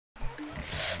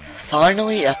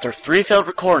finally, after 3 failed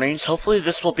recordings, hopefully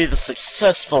this will be the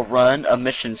successful run of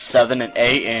Mission 7 and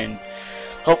 8, and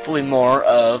hopefully more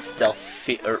of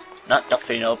not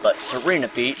Delfino, but Serena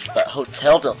Beach, but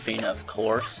Hotel Delfino, of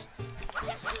course.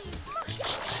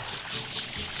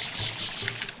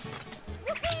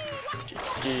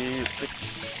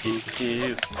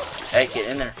 Hey, get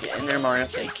in there, Mario,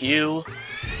 thank you.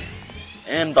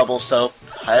 And bubble soap,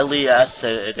 highly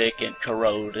acidic and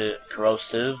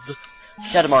corrosive.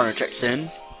 Shadow Mario checks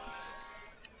in.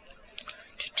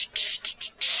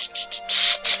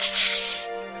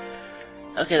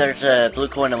 Okay, there's a blue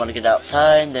coin I want to get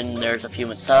outside, then there's a few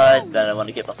inside that I want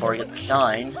to get before I get the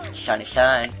shine. Shiny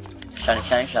shine. Shiny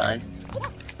shine shine.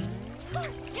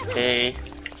 Okay.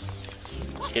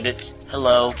 Let's get it.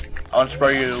 Hello. I want to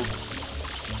spray you.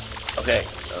 Okay,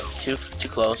 too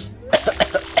close.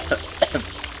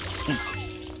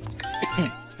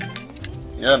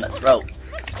 Ugh, my throat.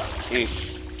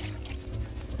 Jeez.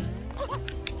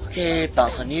 Okay,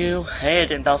 bounce on you. Hey, I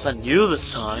didn't bounce on you this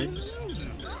time.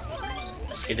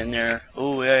 Let's get in there.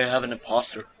 Oh, yeah, I have an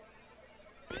imposter.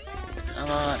 Come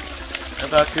on.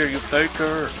 Come back here, you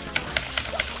faker.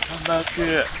 Come back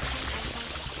here.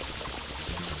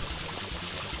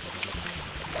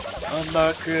 Come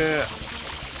back here.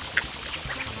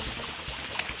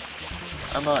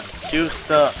 Come on, do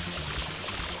stuff.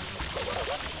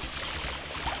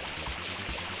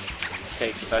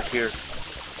 Okay, get back here.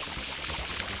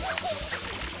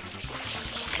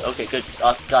 Okay, good.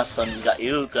 Awesome, got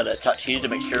you. Gotta touch you to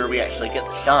make sure we actually get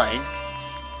the shine.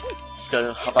 Let's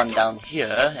go hop on down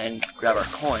here and grab our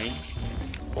coin.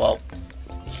 Well,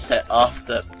 set off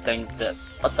the thing that.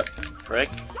 What the frick?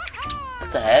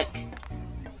 What the heck?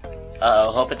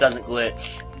 Uh-oh, hope it doesn't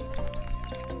glitch.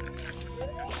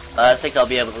 I think I'll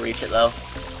be able to reach it though.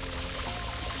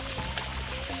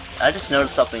 I just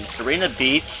noticed something. Serena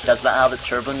Beach does not have a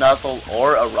turbo nozzle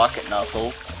or a rocket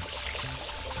nozzle.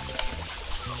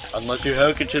 Unless you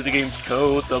hack into the game's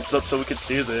code, thumbs up so we can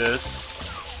see this.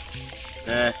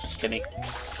 Just kidding.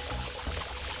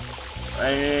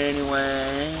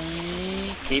 Anyway,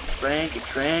 keep spraying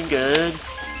good.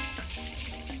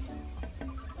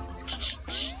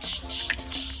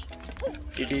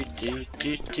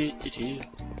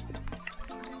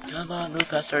 Come on, move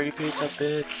faster, you piece of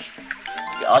bitch.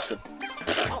 Okay, awesome.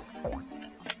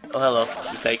 Oh, hello,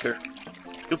 you faker.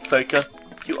 You faker.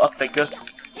 You are faker.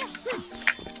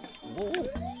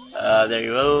 There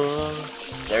you go.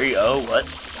 There you go, what?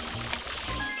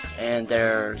 And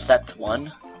there's that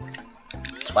one.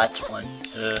 Twat one.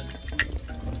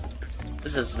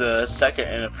 This is the second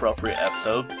inappropriate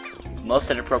episode. The most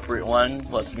inappropriate one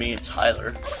was me and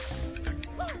Tyler.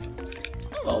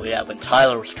 Well, yeah, when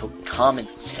Tyler was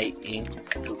commentating.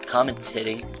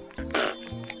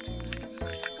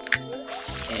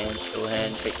 And go ahead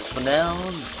and take this one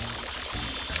down.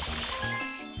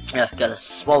 Yeah, gotta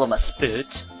swallow my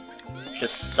spit.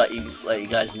 Just so let you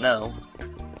guys know.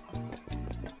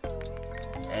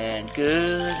 And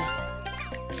good.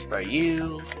 Spray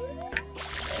you.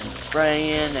 And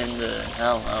spraying and I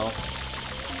don't know.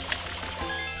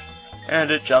 And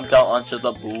it jumped out onto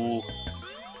the boo.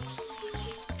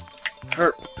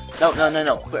 Herp. No.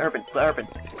 Quit herping.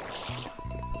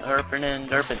 Herping and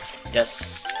derping.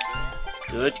 Yes.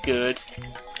 Good.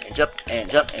 And jump, and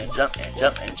jump, and jump, and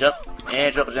jump, and jump,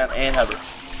 and jump, and hover.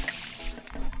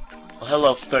 Well,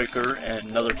 hello, faker, and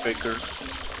another faker.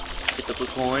 Get the blue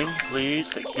coin,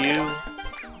 please, thank you.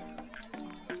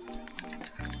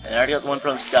 And I already got the one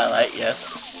from Skylight,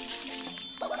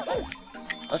 yes.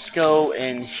 Let's go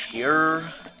in here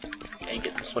and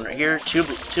get this one right here. Two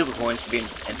blue coins to be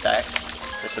intact.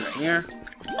 This one right here,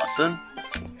 awesome.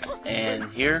 And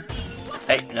here.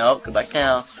 Hey, no, go back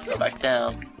down. Go back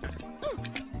down.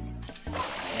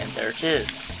 And there it is.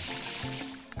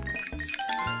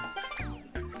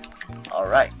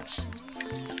 Alright.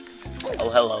 Oh,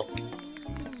 hello.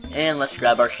 And let's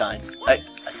grab our shine. Hey,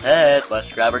 I said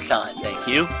let's grab our shine. Thank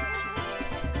you.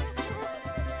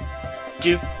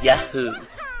 Do Yahoo.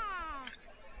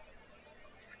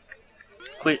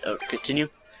 Continue.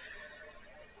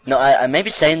 No, I may be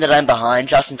saying that I'm behind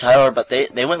Josh and Tyler, but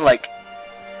they went like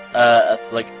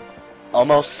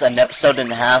almost an episode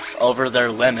and a half over their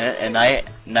limit, and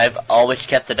I've always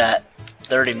kept it at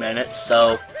 30 minutes,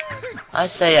 so I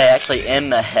say I actually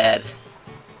am ahead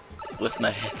with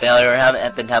my failure. I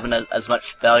haven't been having as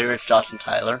much failure as Josh and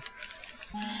Tyler.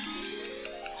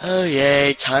 Oh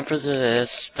yay, time for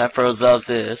this. Time for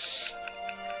this.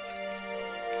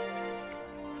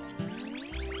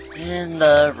 And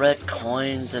the red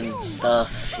coins and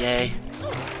stuff, yay.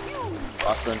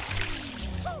 Awesome.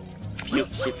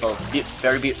 Beautiful,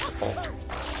 very beautiful.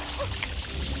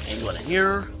 And go in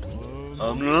here.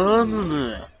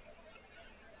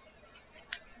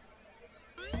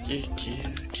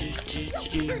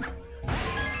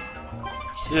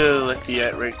 Collect the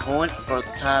 8 red coins before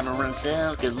the timer runs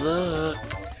out. Good luck.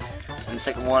 And the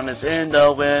second one is in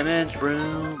the women's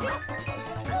room.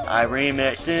 I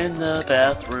remixed in the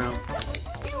bathroom.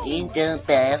 In the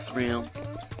bathroom.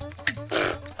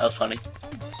 That was funny.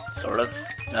 Sort of.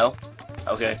 No?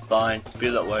 Okay, fine. Be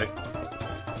that way.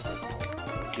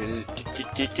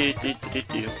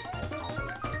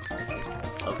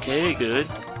 Okay, good.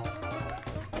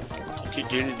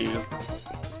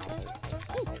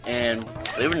 And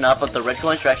believe it or not, but the red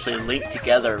coins are actually linked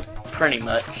together pretty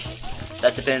much.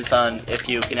 That depends on if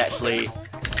you can actually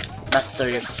master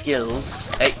your skills.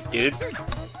 Hey, dude.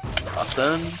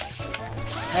 Awesome.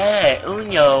 Hey,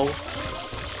 Unyo.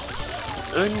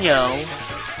 Unyo.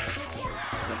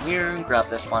 Come here and grab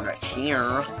this one right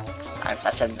here. I'm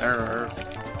such a nerd.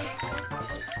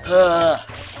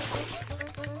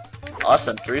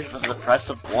 Awesome. 3 for the price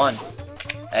of 1.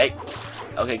 Hey.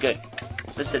 Okay, good.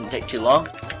 This didn't take too long.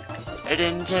 It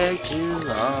didn't take too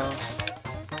long.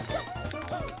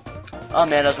 Oh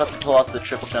man, I was about to pull off the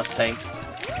triple jump thing.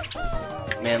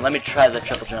 Man, let me try the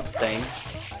triple jump thing.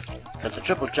 Because the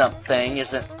triple jump thing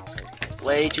isn't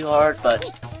way too hard, but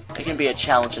it can be a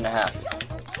challenge and a half.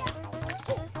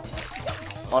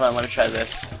 Hold on, let me try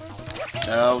this.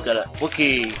 No, got a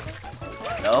Wookie.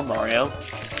 No, Mario.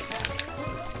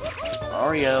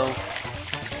 Mario.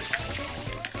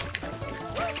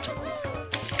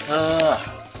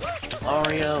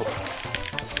 Mario.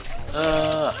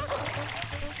 Oh,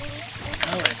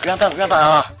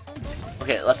 Grandpa.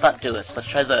 Okay, let's not do this. Let's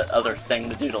try the other thing,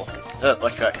 the doodle.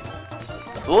 Voice crack.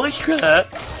 Voice crack.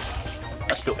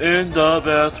 Let's go in the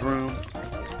bathroom.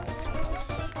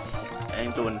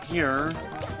 And go in here.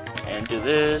 And do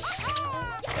this.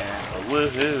 And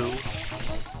woohoo.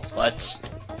 What?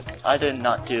 I did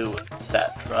not do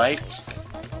that, right?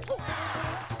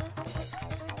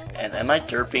 And am I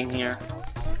derping here?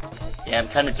 Yeah, I'm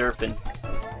kind of derping.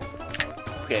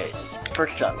 Okay,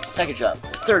 first jump, second jump,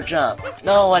 third jump.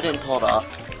 No, I didn't pull it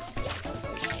off.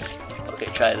 Okay,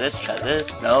 try this,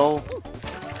 no.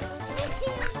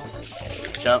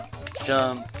 Jump,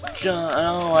 jump, jump.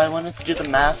 Oh, I wanted to do the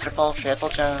masterful triple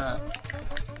jump.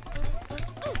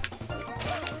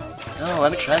 No,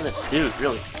 let me try this, dude,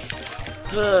 really.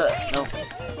 No.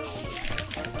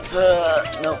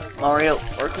 No, Mario,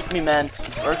 work with me, man.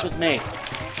 Work with me.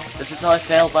 This is how I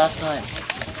failed last time.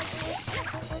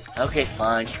 Okay,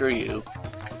 fine, screw you.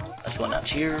 Let's go out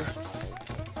here.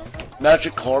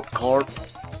 Magic Corp.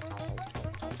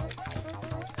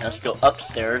 Let's go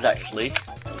upstairs, actually.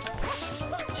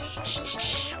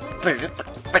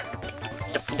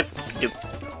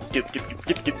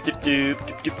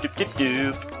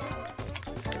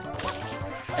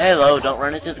 Hello, don't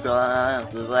run into the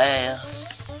glass.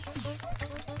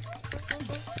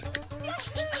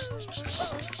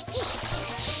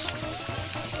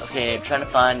 Okay, I'm trying to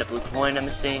find a blue coin I'm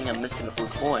missing. I'm missing a blue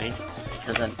coin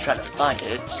because I'm trying to find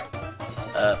it.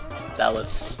 That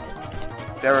was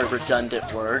very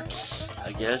redundant words,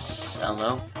 I guess. I don't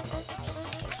know.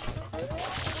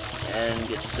 And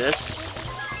get this.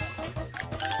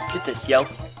 Get this, yo.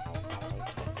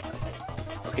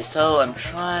 Okay, so I'm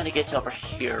trying to get to over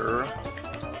here.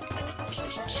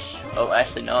 Oh,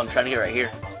 actually, no, I'm trying to get right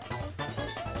here.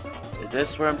 Is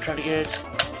this where I'm trying to get?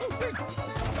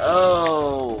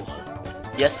 Oh,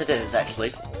 yes it is,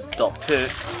 actually. Don't pick.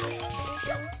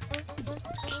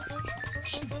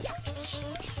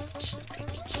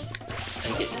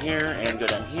 And get in here, and go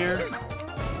down here.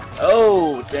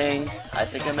 Oh, dang. I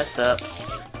think I messed up.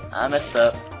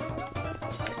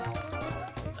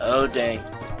 Oh, dang.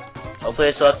 Hopefully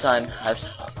I still have time.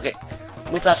 Okay,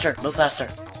 move faster.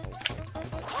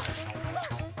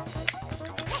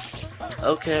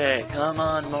 Okay, come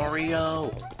on,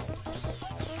 Mario.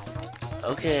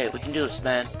 Okay, we can do this,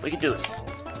 man. We can do this.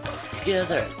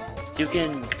 Together. You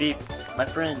can be my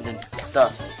friend and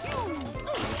stuff.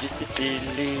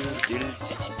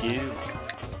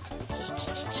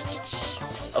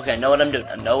 Okay, I know what I'm doing.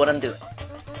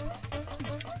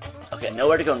 Okay, I know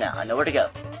where to go now.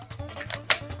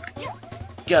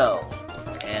 Go.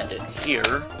 And in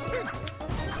here.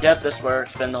 Yep, this is where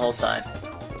it's been the whole time.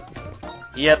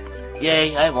 Yep.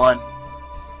 Yay, I won.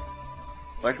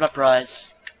 Where's my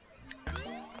prize?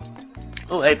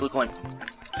 Oh, hey, blue coin.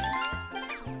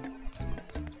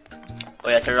 Oh,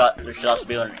 yes, there should also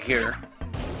be one here.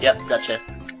 Yep, gotcha.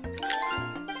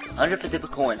 150 blue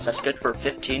coins. That's good for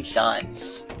 15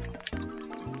 shines.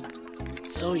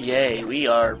 So, yay, we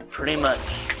are pretty much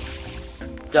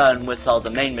done with all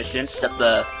the main missions, except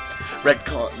the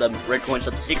the red coins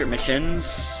with the secret missions.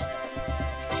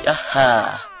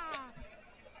 Yaha!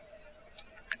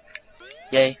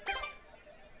 Yay!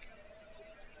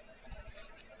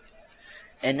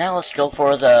 And now let's go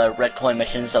for the red coin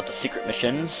missions of the secret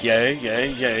missions. Yay!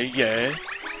 Yay! Yay! Yay!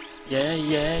 Yeah!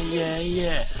 Yeah! Yeah!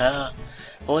 Yeah!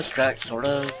 Voice crack, sort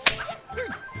of.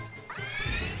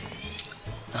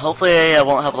 Hopefully, I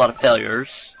won't have a lot of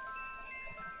failures.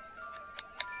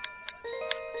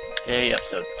 Okay,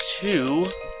 episode 2,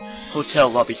 Hotel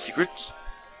Lobby Secrets.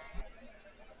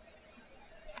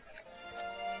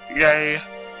 Yay!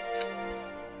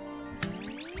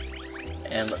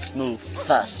 And let's move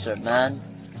faster, man.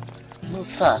 Move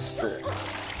faster.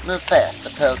 Move faster,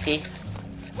 Pokey.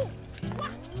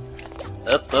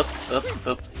 Up, up, up,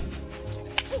 up.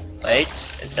 Wait,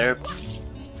 is there...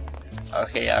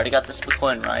 Okay, I already got this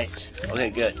coin right.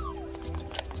 Okay, good.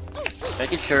 Just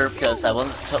making sure, because I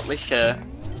wasn't totally sure.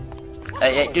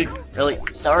 Hey, dude, really,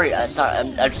 sorry,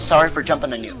 I'm just sorry for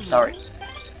jumping on you, sorry.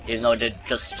 Even though I did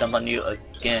just jump on you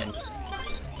again.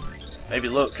 Maybe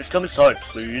look, just come inside,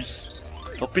 please.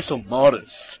 Don't be so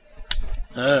modest.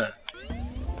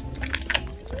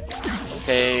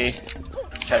 Okay,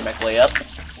 try to make my way up.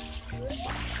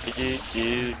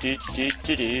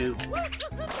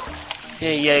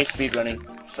 Okay, yay, speedrunning,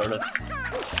 sort of.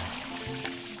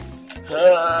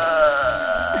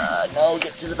 No,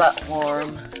 get to the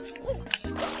platform.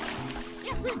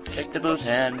 Shake the boo's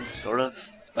hand, sort of,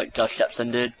 like Josh Jepson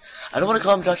did. I don't want to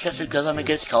call him Josh Jepson because I'm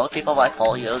against calling people by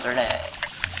full username.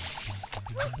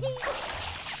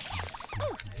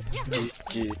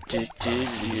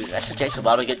 That should take a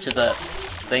while to get to the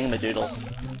thingamadoodle.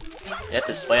 Yep,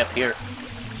 it's way up here.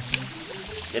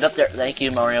 Get up there, thank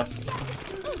you, Mario.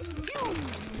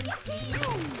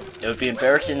 It would be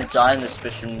embarrassing to die in this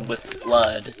mission with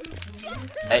Flood.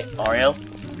 Hey, Mario.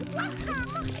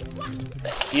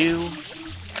 Thank you.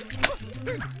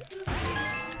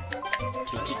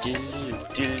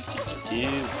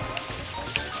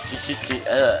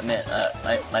 Man,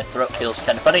 my throat feels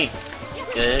kind of funny.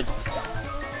 Good.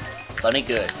 Funny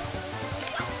good.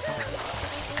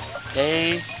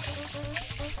 Okay.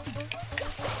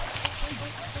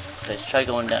 Let's try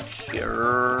going down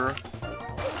here.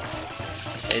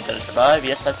 Okay, did I survive?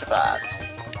 Yes, I survived.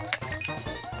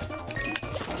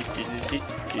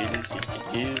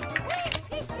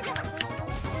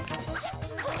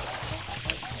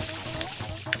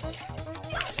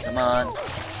 Come on.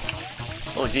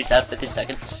 Oh geez, I have 50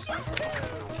 seconds.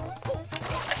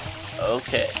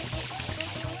 Okay.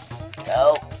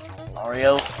 Go,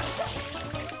 Mario.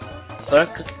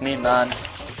 Work with me, man.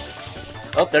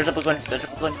 Oh, there's a blue coin, there's a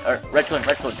blue coin, or red coin,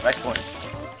 red coin, red coin.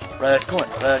 Red coin,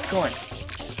 red coin.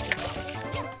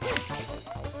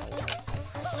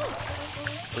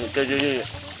 Go, go, go, go.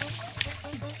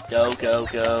 Go, go,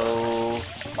 go.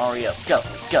 Mario, go,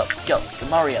 go, go, go,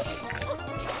 Mario.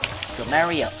 Go,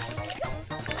 Mario.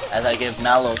 As I give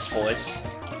Mallow's voice.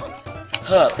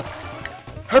 Hup.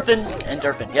 Herpin and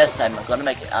Derpin. Yes, I'm gonna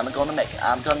make it. I'm gonna make it.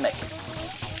 I'm gonna make it.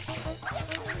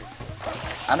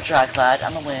 I'm a Triclad.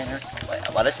 I'm a winner. Wait,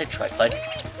 why did I say Triclad?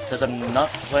 Because I'm not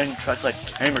playing Triclad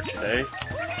Tamer today.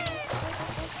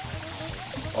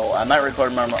 Oh, I might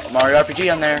record Mario RPG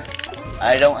on there.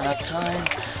 I don't have time.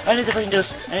 I need to freaking do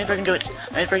this. I need to freaking do it.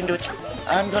 I need to freaking do it.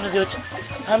 I'm gonna do it.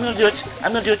 I'm gonna do it.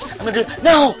 I'm gonna do it. I'm gonna do it.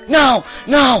 No! No!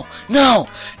 No! No!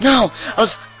 No! I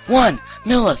was 1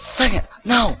 millisecond.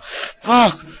 No!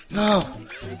 Fuck! No!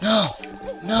 No!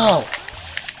 No!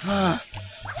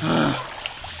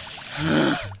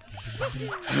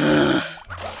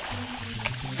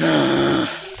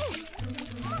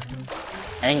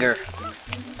 Anger.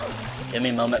 Give me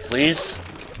a moment, please.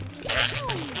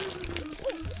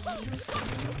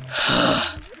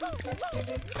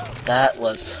 That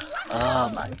was... oh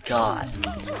my god.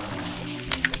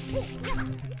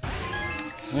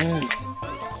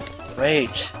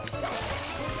 Rage.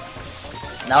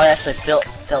 Now I actually felt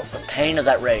the pain of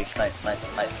that rage. I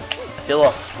feel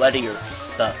all sweaty or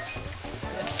stuff.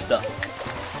 And stuff.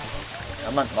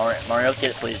 Come on, Mario,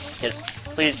 get it, please. Get it.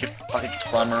 Please, you fucking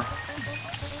plumber.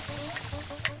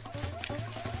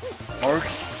 Or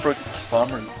freaking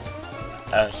plumber.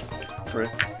 Ass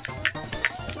prick.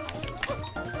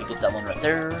 You get that one right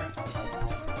there.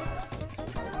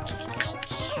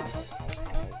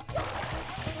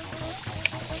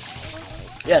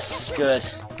 Yes, good.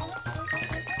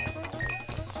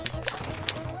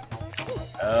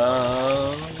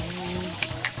 Oh,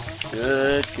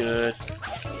 good, good.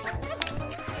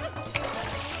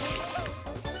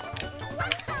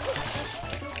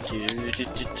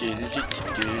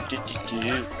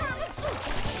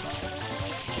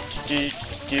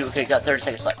 Okay, got 30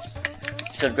 seconds left.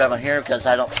 gonna grab on here because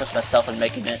I don't trust myself in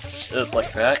making it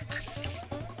butt crack.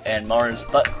 And Mario's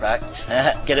butt cracked.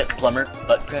 Get it, plumber?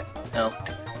 Butt crack? No.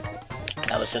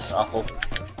 That was just awful.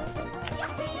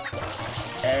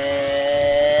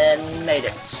 And made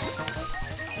it.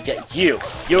 Get you.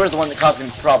 You were the one that caused me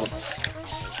problems.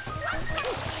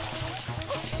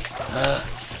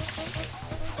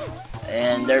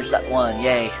 And there's that one.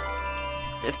 Yay.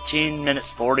 15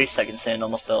 minutes 40 seconds in,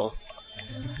 almost though.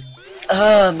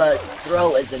 My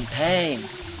throat is in pain.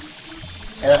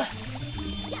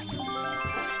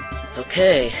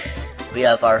 Okay. We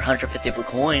have our 150 blue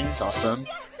coins. Awesome.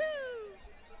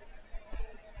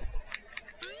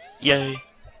 Yay.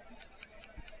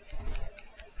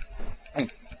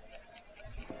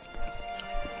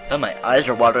 Oh, my eyes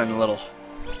are watering a little.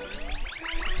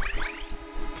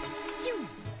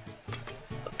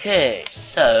 Okay,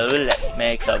 so let's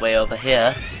make our way over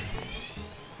here.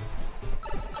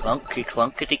 Clunky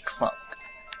clunkety clunk.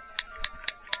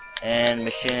 And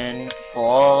mission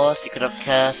 4, Secret of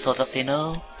Castle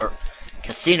Delfino, or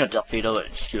Casino Delfino,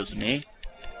 excuse me.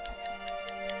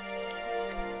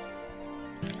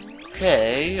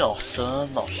 Okay, awesome,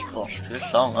 Osbusters,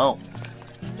 I don't know.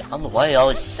 I don't know why I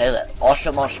always say that.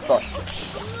 Awesome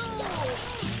Osbusters.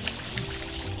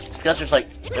 Because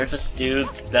there's this dude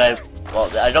that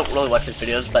I don't really watch his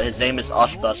videos, but his name is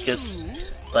Osbuskus.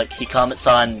 Like, he comments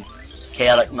on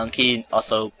Chaotic Monkey,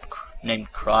 also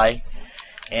named Cry,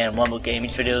 and one of gaming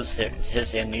videos,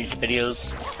 his amnesia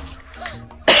videos.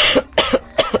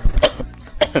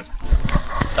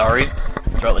 Sorry,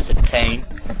 throat is in pain.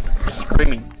 Just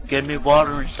screaming, give me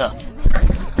water and stuff.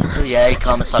 So yeah, he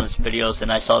comments on his videos,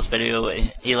 and I saw his video.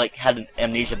 He like had an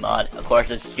amnesia mod. Of course,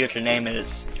 his username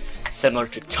is similar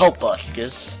to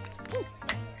Topuskus.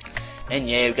 And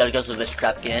yeah, we gotta go through this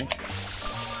crap again.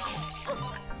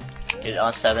 Get it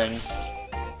on 7.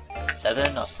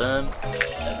 7, awesome.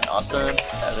 7, awesome.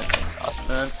 7,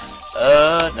 awesome.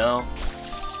 No.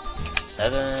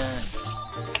 7.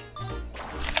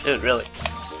 Dude, really?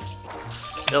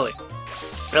 Really?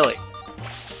 Really?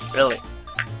 Really?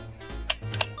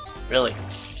 Really?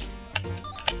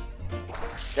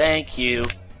 Thank you.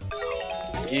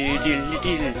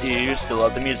 Still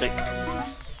love the music.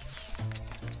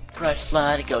 Price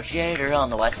line negotiator on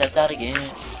the white steps out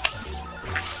again.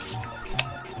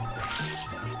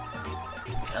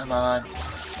 Come on.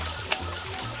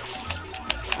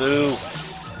 Boo.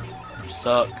 You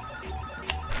suck.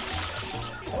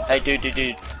 Hey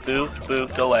dude. Boo,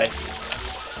 go away.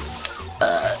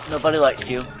 Nobody likes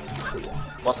you.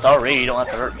 Well, sorry, you don't have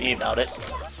to hurt me about it.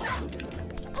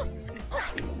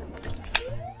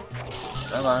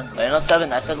 Come on, land on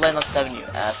 7. I said land on 7, you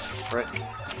ass frick.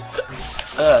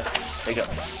 There you go.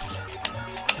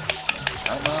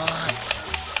 Come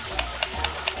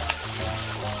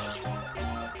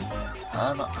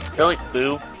on. Really,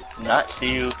 boo. Not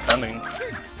see you coming.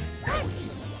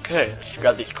 Okay, let's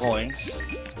grab these coins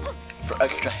for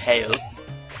extra health.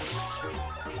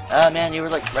 Ah, man, you were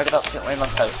like right about to land on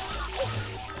 7.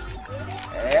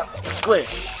 Yep,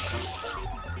 squish.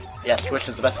 Yeah, squish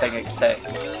is the best thing I can say.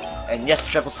 And yes,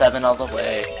 777 all the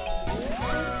way.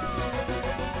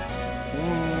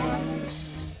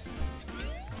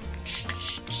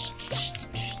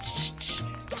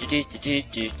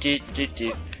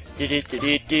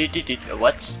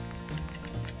 What?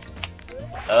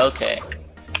 Okay.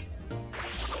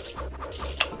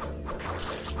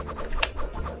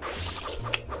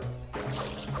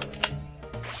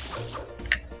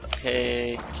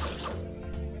 Okay.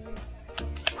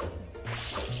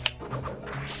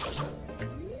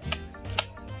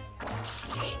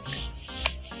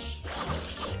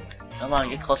 Come on,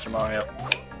 get closer, Mario.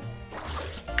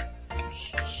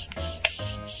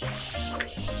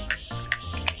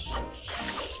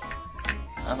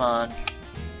 Come on.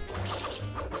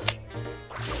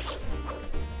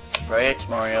 Spray it,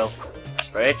 Mario.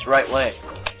 Spray it the right way.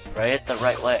 Spray it the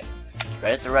right way.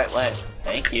 Spray it the right way.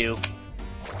 Thank you.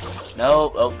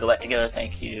 No. Oh, go back together.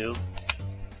 Thank you.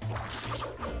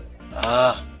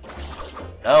 No.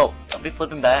 Don't be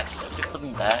flipping back. Don't be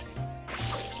flipping back.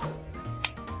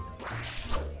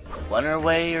 One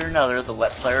way or another, the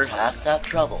Let's Player has to have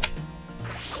trouble.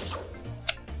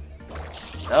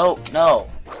 No. No.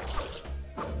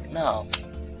 No.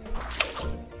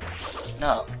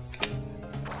 No.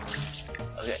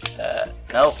 Okay,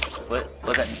 no. Flip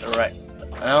it right.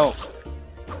 No.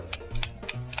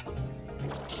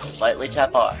 Slightly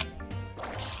tap R.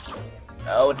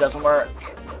 No, it doesn't work.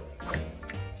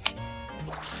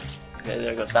 Okay,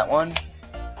 there goes that one.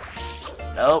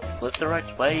 Nope, flip the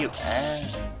right way, you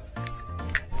ass.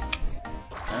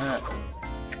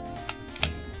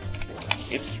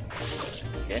 Oops.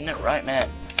 Getting it right, man.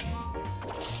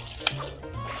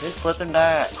 Quit flipping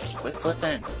back. Quit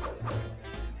flipping.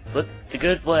 Flip the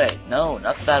good way. No,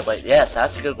 not the bad way. Yes,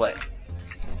 that's the good way.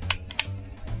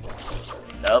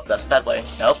 Nope, that's the bad way.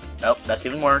 Nope, nope, that's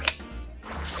even worse.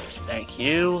 Thank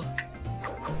you.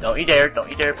 Don't you dare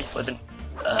be flipping.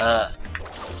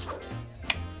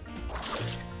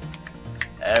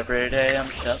 Every day I'm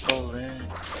shuffling.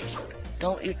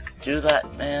 Don't you do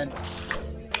that, man.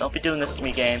 Don't be doing this to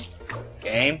me, game.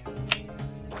 Game?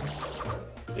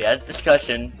 We had a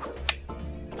discussion.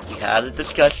 We had a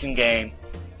discussion, game.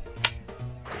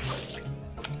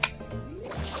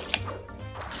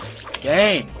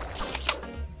 Game!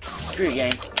 Screw you,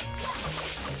 game.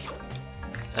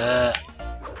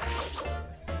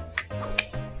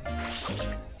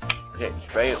 Okay,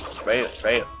 spray you, spray you,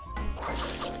 spray you.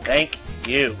 Thank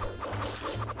you.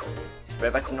 Spray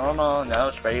back to normal. No,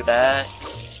 spray you back.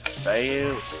 Spray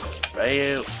you. Spray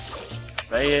you.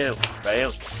 Spray you. Spray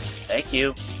you. Thank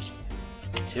you.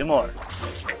 2 more.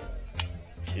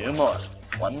 2 more.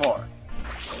 1 more.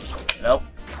 Nope.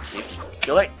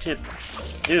 You like to...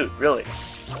 Dude, really?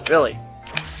 Really?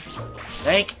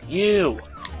 Thank you.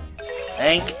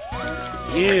 Thank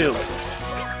you.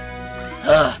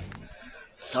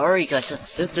 Sorry guys, I had to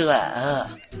sit through that.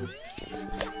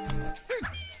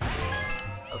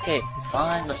 Okay,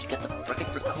 fine, let's get the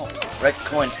frickin' red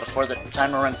coins before the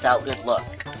timer runs out. Good luck.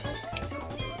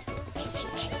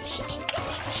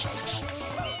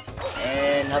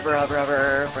 And hover, hover,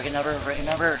 hover. Frickin' hover, frickin'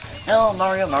 hover. No,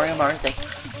 Mario, Mario, Mario, thank you.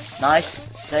 Nice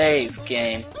save,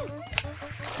 game.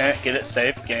 Can't get it,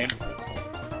 save, game.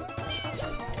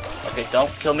 Okay,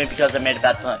 don't kill me because I made a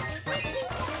bad pun.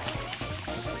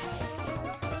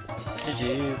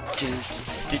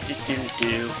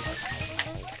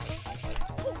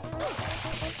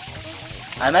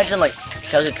 I imagine like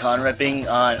Chugga Conrad being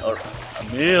on, or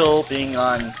Emil being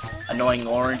on Annoying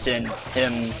Orange, and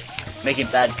him making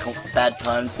bad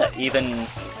puns that even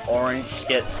Orange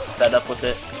gets fed up with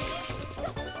it.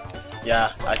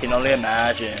 Yeah, I can only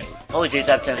imagine. Holy jeez,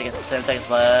 I have 10 seconds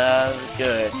left.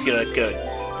 Good, good, good.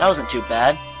 That wasn't too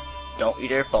bad. Don't you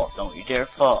dare fall. Don't you dare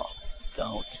fall.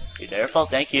 Don't you dare fall.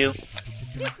 Thank you.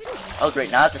 Oh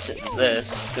great, now I have to sit in this.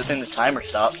 Good thing the timer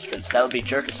stops, because that would be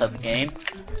jerkest of the game.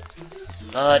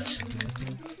 But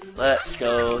let's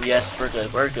go. Yes, we're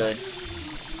good. We're good.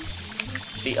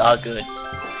 We are good.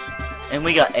 And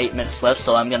we got 8 minutes left,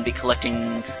 so I'm gonna be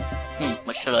collecting.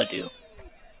 What should I do?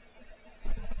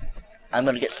 I'm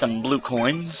gonna get some blue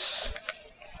coins.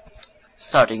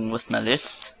 Starting with my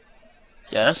list.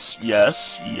 Yes,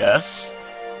 yes, yes,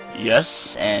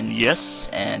 yes, and yes,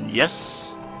 and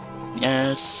yes,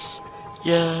 yes,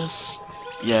 yes,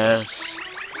 yes,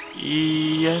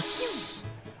 yes,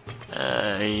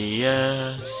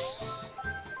 yes.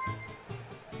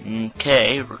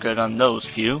 Okay, we're good on those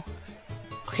few.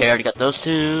 Okay, I already got those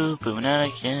 2. Boom,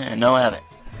 yeah, no, I haven't.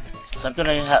 So I'm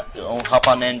gonna hop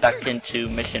on in back into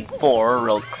mission 4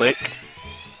 real quick.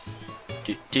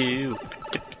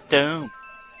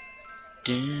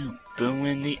 Boom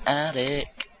in the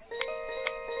attic.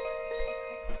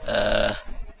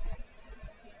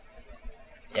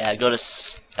 Yeah, go to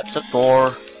episode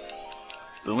 4.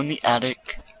 Boom in the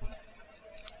attic.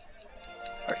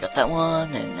 Already got that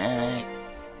one, and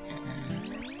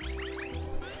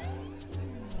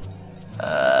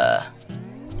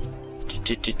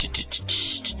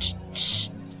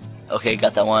okay,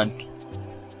 got that one.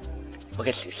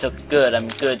 Okay, so good. I'm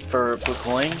good for blue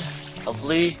coin.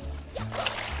 Hopefully.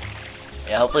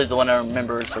 Yeah, hopefully the one I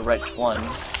remember is the right one.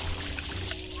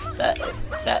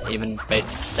 That even made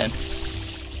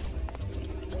sense.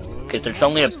 Okay, there's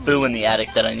only a boo in the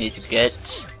attic that I need to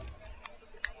get.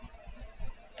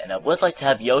 And I would like to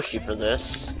have Yoshi for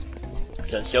this.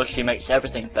 Because Yoshi makes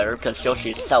everything better, because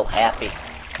Yoshi is so happy.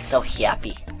 So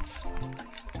happy.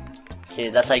 See,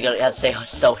 that's how you have to say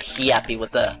so happy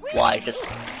with the Y. Just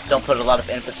don't put a lot of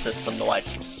emphasis on the Y.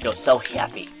 Just go so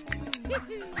happy.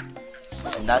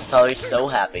 And that's how he's so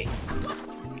happy.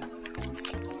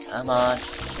 Come on.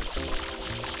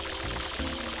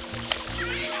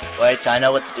 Wait, I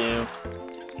know what to do.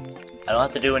 I don't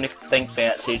have to do anything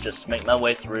fancy, just make my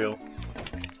way through.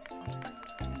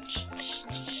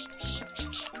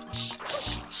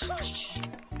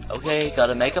 Okay,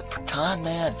 gotta make up for time,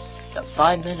 man. Got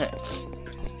 5 minutes.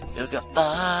 You got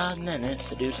 5 minutes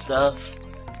to do stuff.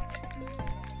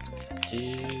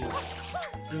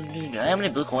 How many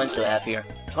blue coins do I have here?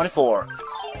 24.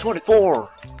 24!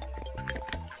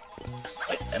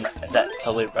 Wait, is that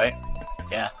totally right?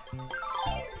 Yeah.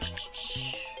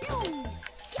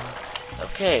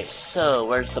 Okay, so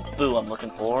where's the boo I'm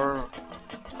looking for?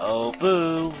 Oh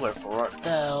boo, wherefore art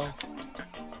thou?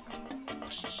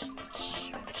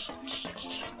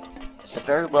 It's a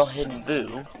very well hidden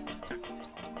Boo.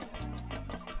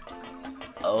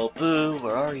 Oh, Boo,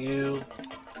 where are you?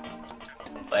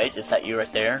 Wait, is that you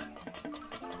right there?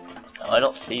 No, I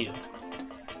don't see you.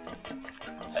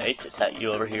 Wait, is that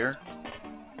you over here?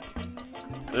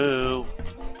 Boo.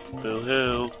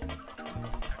 Boo-hoo.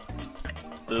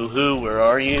 Boo-hoo, where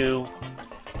are you?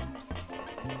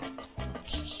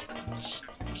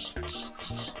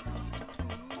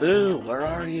 Boo, where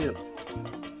are you?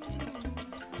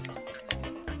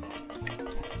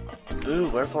 Boo,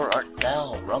 wherefore art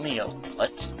thou, Romeo?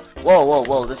 What? Whoa, whoa,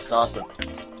 whoa, this is awesome.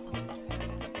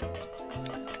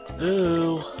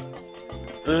 Boo.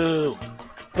 Boo.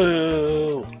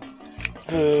 Boo.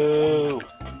 Boo.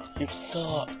 You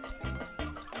suck.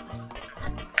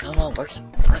 Come on, where's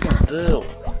freaking Boo?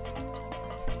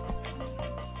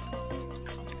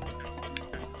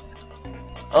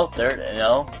 Oh, there,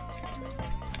 no.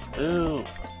 Boo.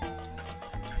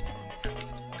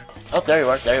 Oh, there you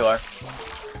are, there you are.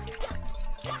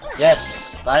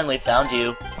 Yes, finally found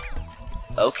you.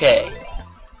 Okay.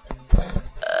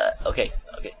 Okay.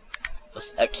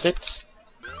 Let's exit.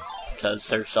 Because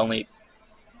there's only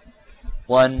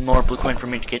one more blue coin for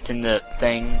me to get in the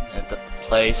thing, and the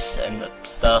place, and the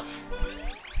stuff.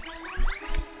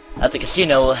 At the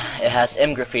casino, it has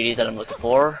M graffiti that I'm looking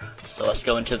for. So let's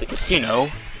go into the casino.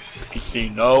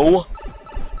 Casino.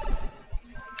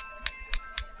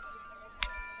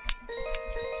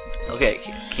 Okay,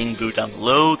 King Boo down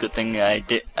below. Good thing I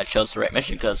chose the right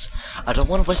mission because I don't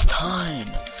want to waste time.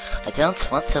 I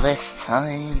don't want to waste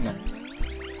time.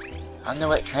 I don't know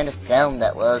what kind of sound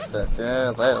that was, but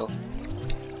well.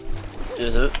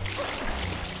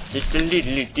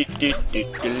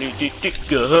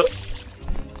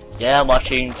 Yeah, I'm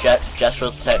watching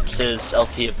Jasper Texas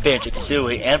LP of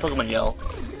Banjo-Kazooie and Pokemon Yell.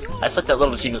 I just like that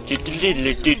little jingle.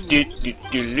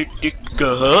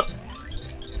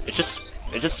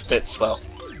 It just fits well.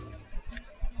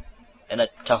 And I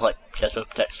talk like Jasper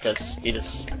Tex because he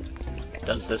just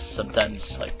does this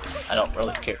sometimes. Like, I don't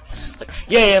really care. It's like,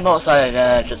 yeah, I'm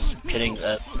outside. Just kidding.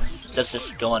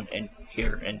 Just go on in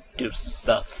here and do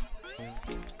stuff.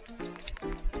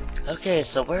 Okay,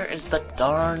 so where is the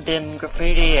darn dim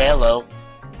graffiti? Hello.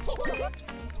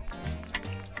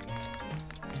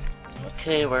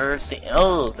 Okay, where's the...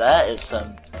 Oh, that is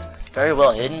very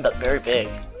well hidden, but very big.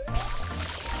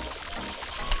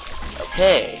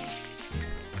 Okay.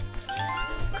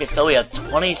 Okay, so we have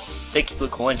 26 blue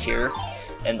coins here,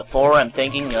 and the 4 I'm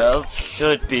thinking of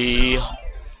should be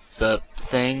the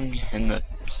thing and the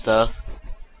stuff.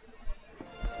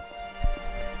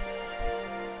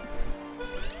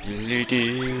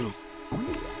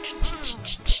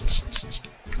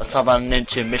 Let's hop on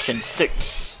into mission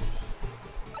 6.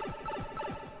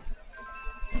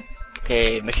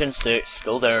 Okay, mission 6,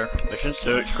 go there. Mission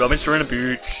 6, grabbing Serena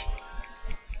Beach.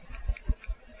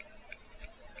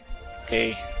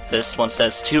 Okay, this one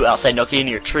says 2 outside Noki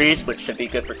near trees, which should be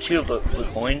good for 2 blue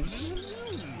coins.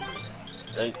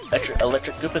 The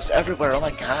electric goop is everywhere, oh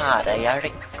my god, I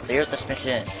already cleared this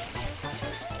mission.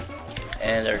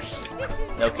 And there's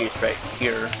Noki-ish right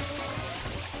here.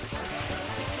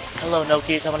 Hello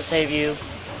Noki-ish, I want to save you.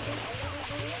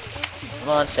 Come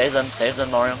on, save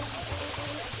them Mario.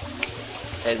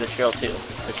 Save this girl too,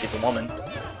 because she's a woman.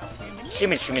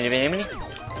 Shimmy, shimmy, shimmy.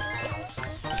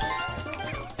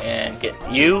 And get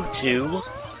you too.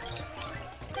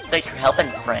 Thanks for helping,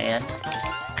 Fran.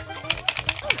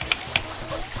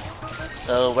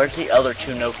 So, where's the other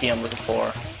 2 Noki I'm looking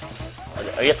for?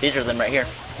 Oh, yep, these are them right here.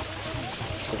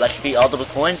 So that should be all the blue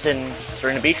coins in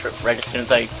Serena Beach right as soon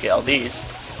as I get all these.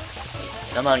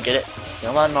 Come on, get it.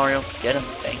 Come on, Mario. Get him.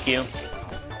 Thank you.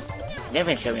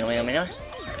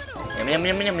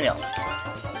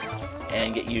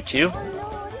 And get you too.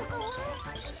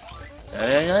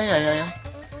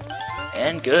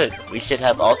 And good. We should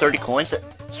have all 30 coins at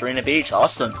Serena Beach.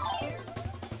 Awesome.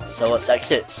 So let's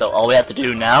exit. So all we have to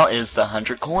do now is the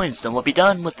 100 coins. Then we'll be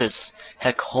done with this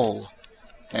heck hole.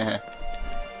 As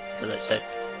I said,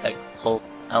 heck hole.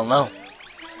 I don't know.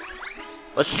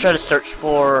 Let's just try to search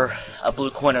for a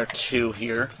blue coin or 2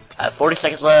 here. I have 40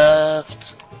 seconds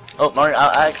left. Oh, Mario,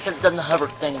 I should have done the hover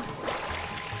thing.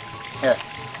 Yeah.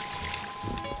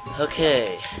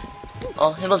 Okay.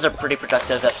 Well, it was a pretty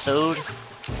productive episode.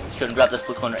 Let's go and grab this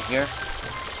blue coin right here.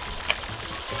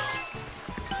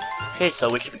 Okay, so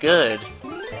we should be good.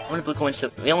 How many blue coins?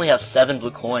 We only have 7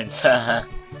 blue coins. Ha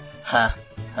ha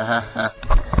ha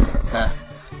ha.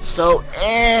 So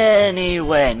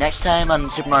anyway, next time on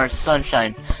Super Mario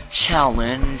Sunshine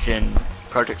Challenge and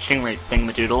Project Stingray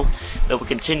Thingamadoodle, we will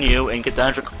continue and get the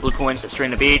 100 blue coins at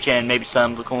Serena Beach and maybe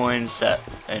some blue coins at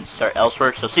and start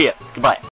elsewhere. So see ya. Goodbye.